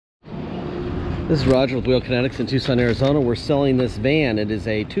This is Roger with Wheel Kinetics in Tucson, Arizona. We're selling this van. It is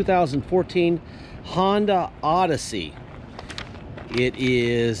a 2014 Honda Odyssey. It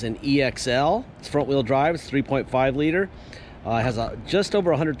is an EXL. It's front-wheel drive. It's 3.5 liter. It has just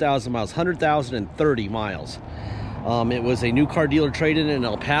over 100,000 miles, 100,030 miles. It was a new car dealer traded in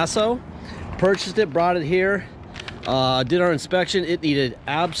El Paso. Purchased it, brought it here, did our inspection. It needed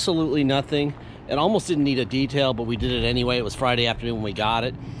absolutely nothing. It almost didn't need a detail, but we did it anyway. It was Friday afternoon when we got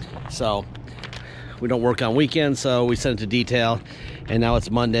it. So we don't work on weekends, so we sent it to detail, and now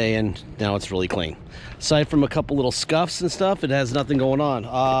it's Monday, and now it's really clean. Aside from a couple little scuffs and stuff, it has nothing going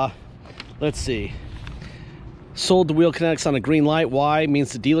on. Let's see. Sold to Wheel Kinetics on a green light. Why?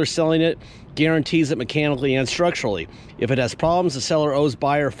 Means the dealer selling it guarantees it mechanically and structurally. If it has problems, the seller owes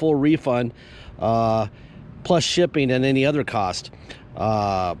buyer full refund, plus shipping and any other cost.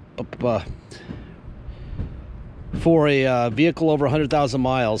 For a vehicle over 100,000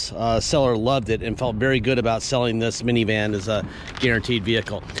 miles, seller loved it and felt very good about selling this minivan as a guaranteed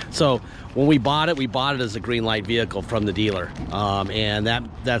vehicle. So when we bought it as a green light vehicle from the dealer, and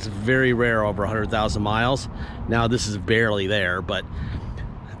that's very rare over 100,000 miles. Now this is barely there, but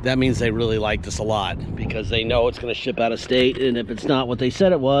that means they really like this a lot because they know it's going to ship out of state, and if it's not what they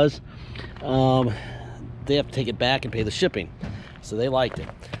said it was, they have to take it back and pay the shipping. So they liked it.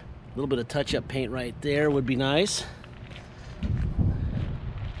 A little bit of touch-up paint right there would be nice.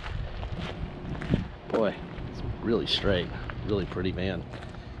 Boy, it's really straight. Really pretty van.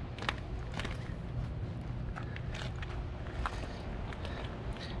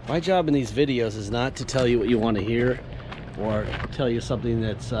 My job in these videos is not to tell you what you want to hear or tell you something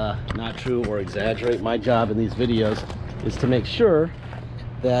that's not true or exaggerate. My job in these videos is to make sure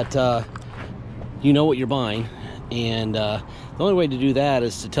that you know what you're buying, and the only way to do that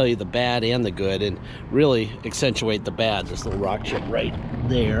is to tell you the bad and the good, and really accentuate the bad. This little rock chip right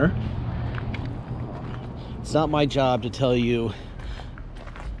there. It's not my job to tell you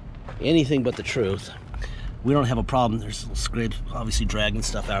anything but the truth. We don't have a problem. There's little scrapes, obviously dragging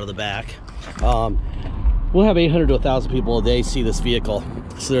stuff out of the back. We'll have 800 to 1,000 people a day see this vehicle,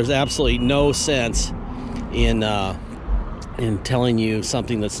 so there's absolutely no sense in telling you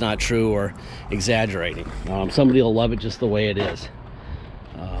something that's not true or exaggerating. Somebody will love it just the way it is.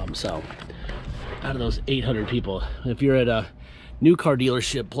 So out of those 800 people, if you're at a new car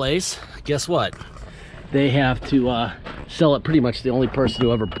dealership place, guess what? They have to sell it. Pretty much the only person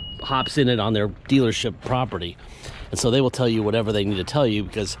who ever hops in it on their dealership property, and so they will tell you whatever they need to tell you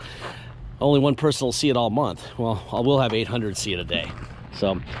because only one person will see it all month. Well, we'll have 800 see it a day.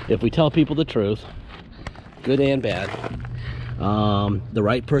 So if we tell people the truth, good and bad, the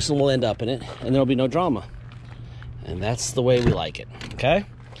right person will end up in it, and there'll be no drama. And that's the way we like it, okay?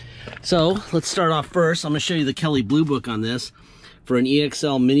 So let's start off first. I'm gonna show you the Kelley Blue Book on this. For an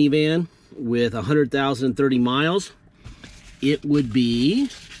EXL minivan with 100,030 miles, it would be,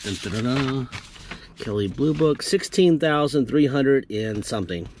 Kelley Blue Book, 16,300 and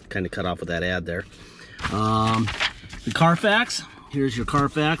something. Kind of cut off with that ad there. The Carfax, here's your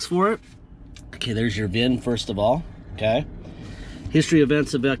Carfax for it. Okay, there's your VIN first of all, okay? History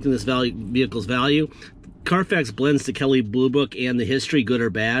events affecting this vehicle's value. Carfax blends the Kelley Blue Book and the history, good or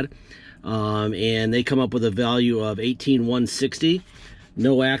bad, and they come up with a value of 18,160.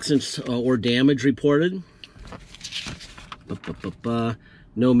 No accidents or damage reported.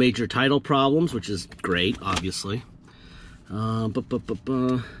 No major title problems, which is great, obviously.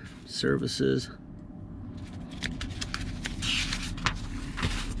 Services.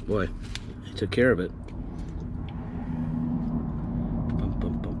 Boy, I took care of it.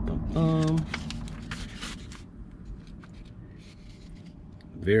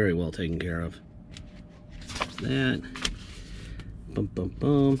 Very well taken care of. That. And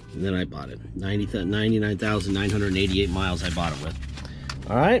then I bought it. 99,988 miles I bought it with.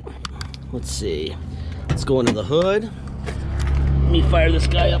 All right, let's see. Let's go into the hood. Let me fire this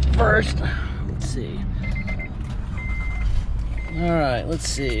guy up first. Let's see. All right, let's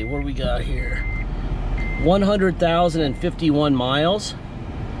see. What do we got here? 100,051 miles.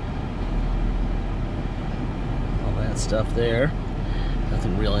 All that stuff there.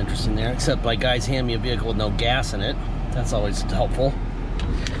 Nothing real interesting there, except my guys hand me a vehicle with no gas in it. That's always helpful.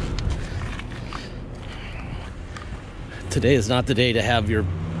 Today is not the day to have your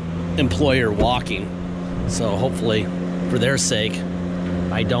employer walking, so hopefully, for their sake,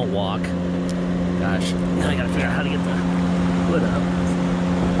 I don't walk. Gosh, now I gotta figure out how to get the hood up.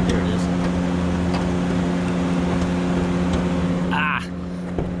 There it is. Ah!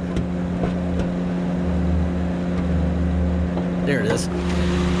 There it is.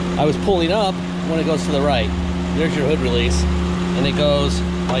 I was pulling up when it goes to the right. There's your hood release, and it goes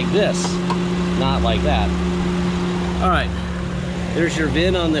like this. not like that. All right, there's your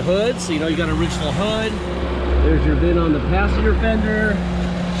VIN on the hood, so you know you got an original hood. There's your VIN on the passenger fender.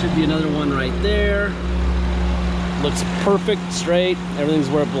 Should be another one right there. Looks perfect, straight. Everything's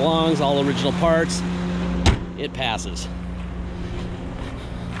where it belongs, all original parts. It passes.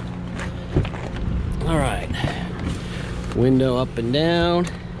 All right, window up and down.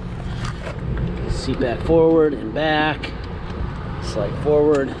 Seat back forward and back. Slide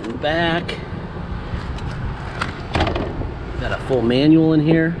forward and back. Got a full manual in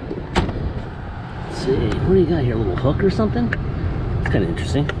here. Let's see, what do you got here? A little hook or something? It's kind of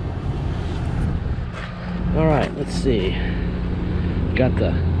interesting. All right, let's see. Got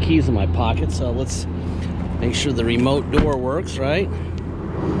the keys in my pocket, so let's make sure the remote door works, right?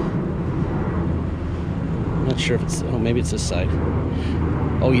 I'm not sure if it's, oh, maybe it's this side.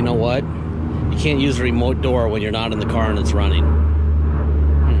 Oh, you know what? You can't use the remote door when you're not in the car and it's running.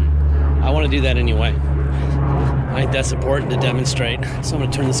 I want to do that anyway. I think that's important to demonstrate. So I'm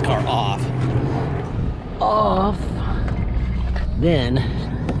going to turn this car off. Then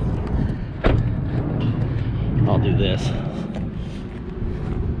I'll do this.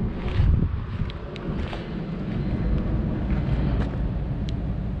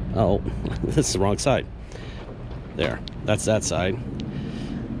 Oh, this is the wrong side. There, that's that side.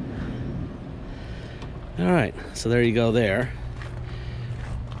 All right, so there you go there.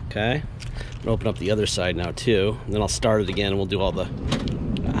 Okay, I'm gonna open up the other side now too, and then I'll start it again and we'll do all the,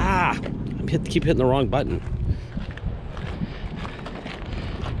 keep hitting the wrong button.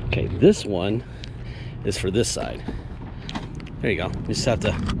 Okay, this one is for this side. There you go. You just have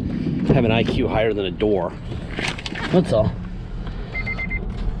to have an IQ higher than a door. That's all.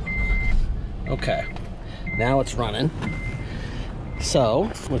 Okay, now it's running. So,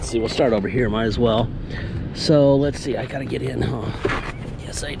 let's see, we'll start over here, might as well. So, let's see, I gotta get in, huh?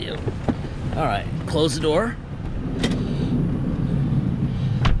 Yes, I do. All right, close the door.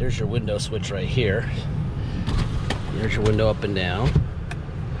 There's your window switch right here. There's your window up and down.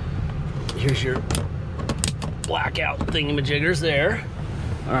 Here's your blackout thingamajiggers there.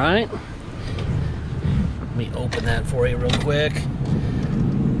 All right. Let me open that for you real quick.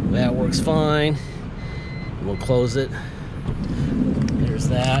 That works fine. We'll close it. There's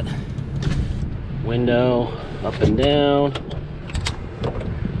that. Window up and down.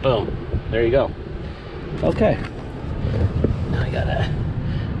 Boom. There you go. Okay. Now I gotta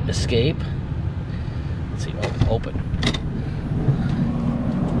escape. Let's see. Oh, open.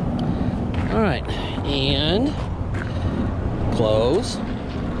 All right. And close.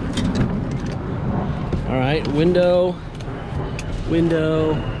 All right. Window.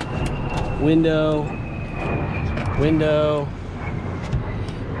 Window. Window. Window.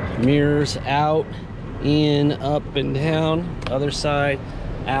 Mirrors out, in, up and down. Other side,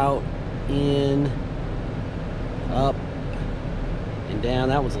 out, in, up and down.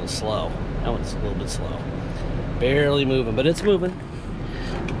 That one's a little slow. That one's a little bit slow. Barely moving, but it's moving.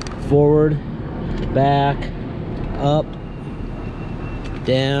 Forward, back, up,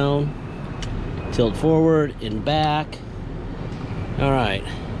 down, tilt forward and back. All right,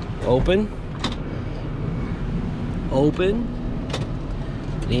 open, open,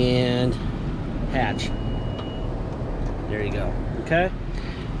 and hatch. There you go. Okay,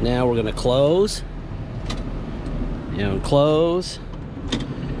 now we're gonna close and close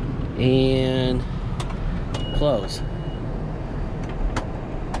and close.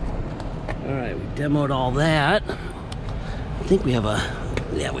 All right, we demoed all that. I think we have a,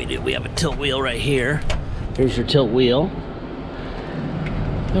 yeah, we do. We have a tilt wheel right here. Here's your tilt wheel.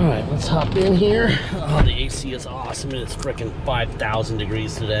 All right, let's hop in here. Oh, the AC is awesome. It's freaking 5,000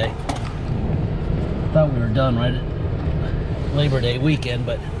 degrees today. Thought we were done right at Labor Day weekend,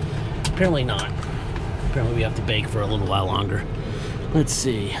 but apparently not. Apparently we have to bake for a little while longer. Let's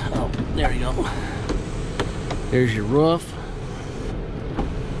see. Oh, there you go. There's your roof.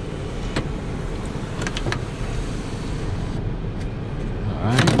 All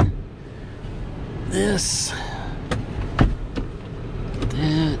right. This.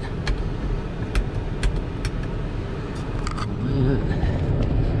 That.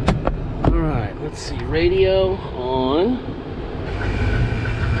 All right, let's see. Radio on.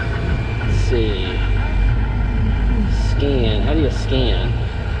 Let's see. Scan. How do you scan?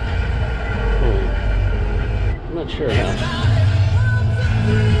 I'm not sure how.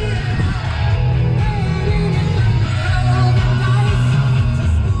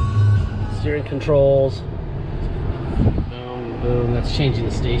 Steering controls. Boom, that's changing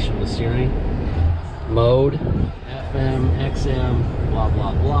the station of the steering. Mode, FM, XM, blah,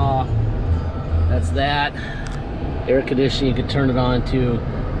 blah, blah. That's that. Air conditioning, you could turn it on to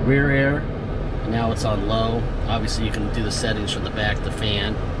rear air. And now it's on low. Obviously you can do the settings from the back of the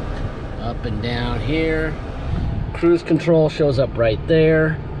fan. Up and down here. Cruise control shows up right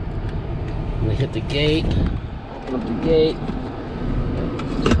there. I'm gonna hit the gate, open up the gate,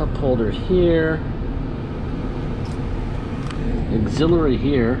 cup holder here, auxiliary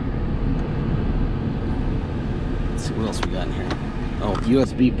here. Let's see what else we got in here. Oh,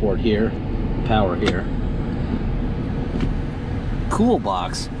 USB port here, power here. Cool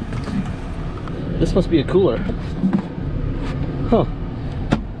box. This must be a cooler. Huh.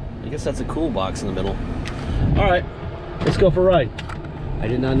 I guess that's a cool box in the middle. All right, let's go for a ride. I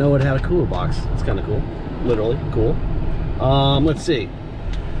did not know it had a cooler box. It's kind of cool. Literally cool. Let's see.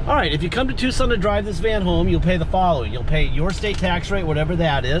 All right, if you come to Tucson to drive this van home, you'll pay the following. You'll pay your state tax rate, whatever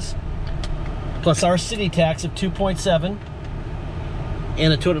that is, plus our city tax of 2.7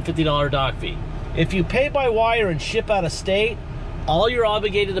 and a $250 dock fee. If you pay by wire and ship out of state, all you're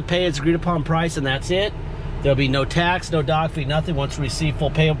obligated to pay is agreed upon price, and that's it. There'll be no tax, no dock fee, nothing. Once we receive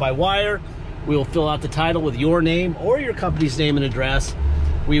full payment by wire, we will fill out the title with your name or your company's name and address.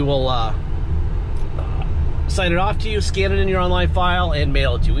 We will sign it off to you, scan it in your online file, and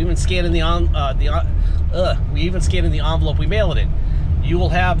mail it to you. We even scan in the envelope we mail it in. You will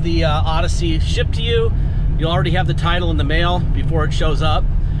have the Odyssey shipped to you. You'll already have the title in the mail before it shows up.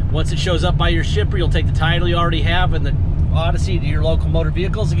 Once it shows up by your shipper, you'll take the title you already have and the Odyssey to your local motor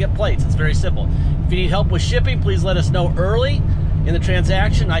vehicles and get plates. It's very simple. If you need help with shipping, please let us know early in the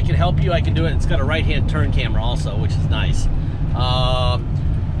transaction. I can help you. I can do it. It's got a right-hand turn camera also, which is nice.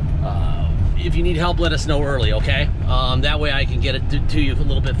 If you need help, let us know early, okay? That way I can get it to you a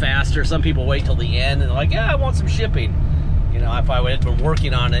little bit faster. Some people wait till the end and they're like, yeah, I want some shipping. You know, if I had been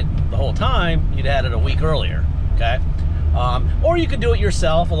working on it the whole time, you'd had it a week earlier, okay? Or you can do it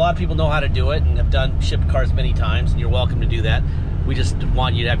yourself. A lot of people know how to do it and have done shipped cars many times, and you're welcome to do that. We just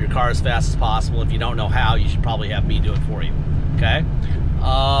want you to have your car as fast as possible. If you don't know how, you should probably have me do it for you, okay?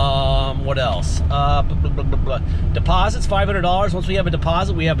 What else? Deposits, $500. Once we have a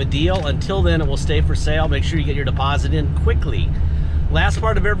deposit, we have a deal. Until then, it will stay for sale. Make sure you get your deposit in quickly. Last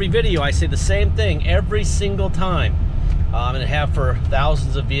part of every video, I say the same thing every single time. And I have for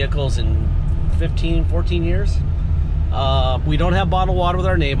thousands of vehicles in 15, 14 years. We don't have bottled water with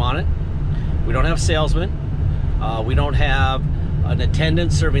our name on it. We don't have salesmen. We don't have an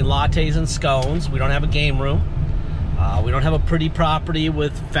attendant serving lattes and scones. We don't have a game room. We don't have a pretty property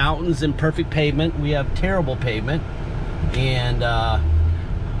with fountains and perfect pavement. We have terrible pavement and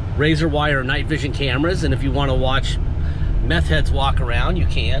razor wire night vision cameras. And if you want to watch meth heads walk around, you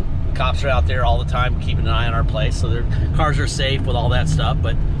can. The cops are out there all the time keeping an eye on our place, so their cars are safe with all that stuff.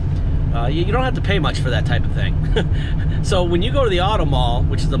 But you don't have to pay much for that type of thing. So when you go to the auto mall,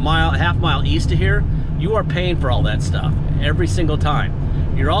 which is a half mile east of here, you are paying for all that stuff every single time.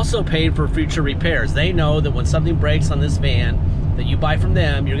 You're also paying for future repairs. They know that when something breaks on this van that you buy from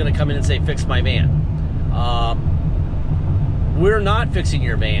them, you're going to come in and say, fix my van. We're not fixing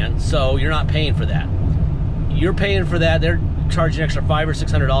your van, so you're not paying for that. You're paying for that. They're charging extra $500 or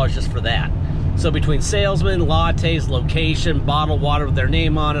 $600 just for that. So between salesmen, lattes, location, bottled water with their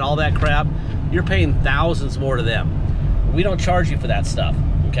name on it, all that crap, you're paying thousands more to them. We don't charge you for that stuff,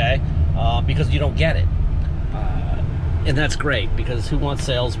 okay? Because you don't get it. And that's great, because who wants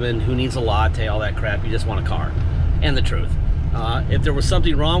salesmen, who needs a latte, all that crap? You just want a car. And the truth. If there was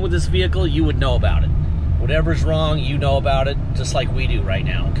something wrong with this vehicle, you would know about it. Whatever's wrong, you know about it, just like we do right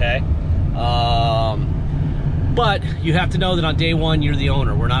now, okay? But you have to know that on day one, you're the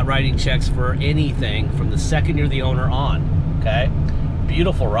owner. We're not writing checks for anything from the second you're the owner on, okay?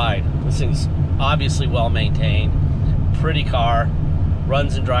 Beautiful ride. This thing's obviously well maintained. Pretty car.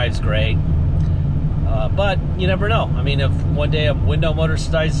 Runs and drives great. But you never know. I mean, if one day a window motor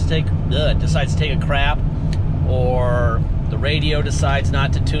decides to take a crap, or the radio decides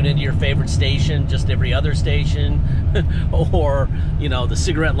not to tune into your favorite station, just every other station, or, you know, the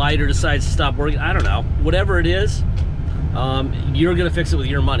cigarette lighter decides to stop working, I don't know. Whatever it is, you're going to fix it with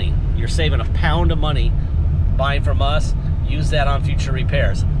your money. You're saving a pound of money buying from us. Use that on future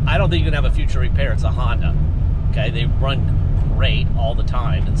repairs. I don't think you can have a future repair. It's a Honda. Okay, they run great all the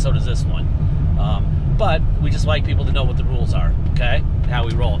time, and so does this one. But we just like people to know what the rules are, okay? How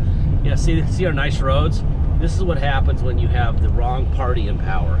we roll. Yeah, see our nice roads? This is what happens when you have the wrong party in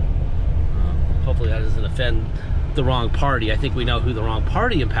power. Hopefully that doesn't offend the wrong party. I think we know who the wrong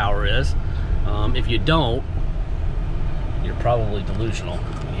party in power is. If you don't, you're probably delusional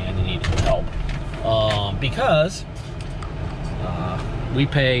and you need help. Because we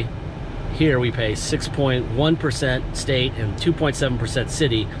pay 6.1% state and 2.7%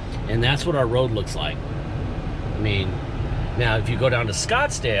 city, and that's what our road looks like. I mean, Now, if you go down to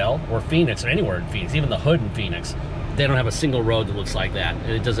Scottsdale or Phoenix or anywhere in Phoenix, even the hood in Phoenix, they don't have a single road that looks like that. And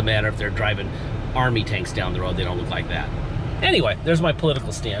it doesn't matter if they're driving army tanks down the road, they don't look like that. Anyway, there's my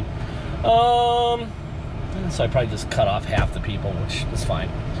political stand. So I probably just cut off half the people, which is fine.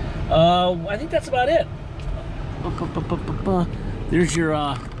 I think that's about it. There's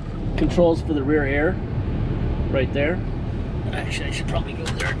your controls for the rear air right there. Actually, I should probably go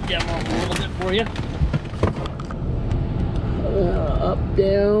there and demo a little bit for you. Up,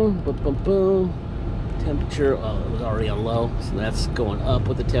 down, boom, boom, boom. Temperature, oh, it was already on low, so that's going up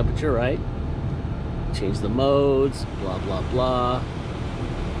with the temperature, right? Change the modes, blah, blah, blah.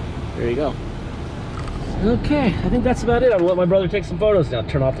 There you go. Okay, I think that's about it. I'm gonna let my brother take some photos now.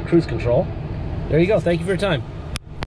 Turn off the cruise control. There you go. Thank you for your time.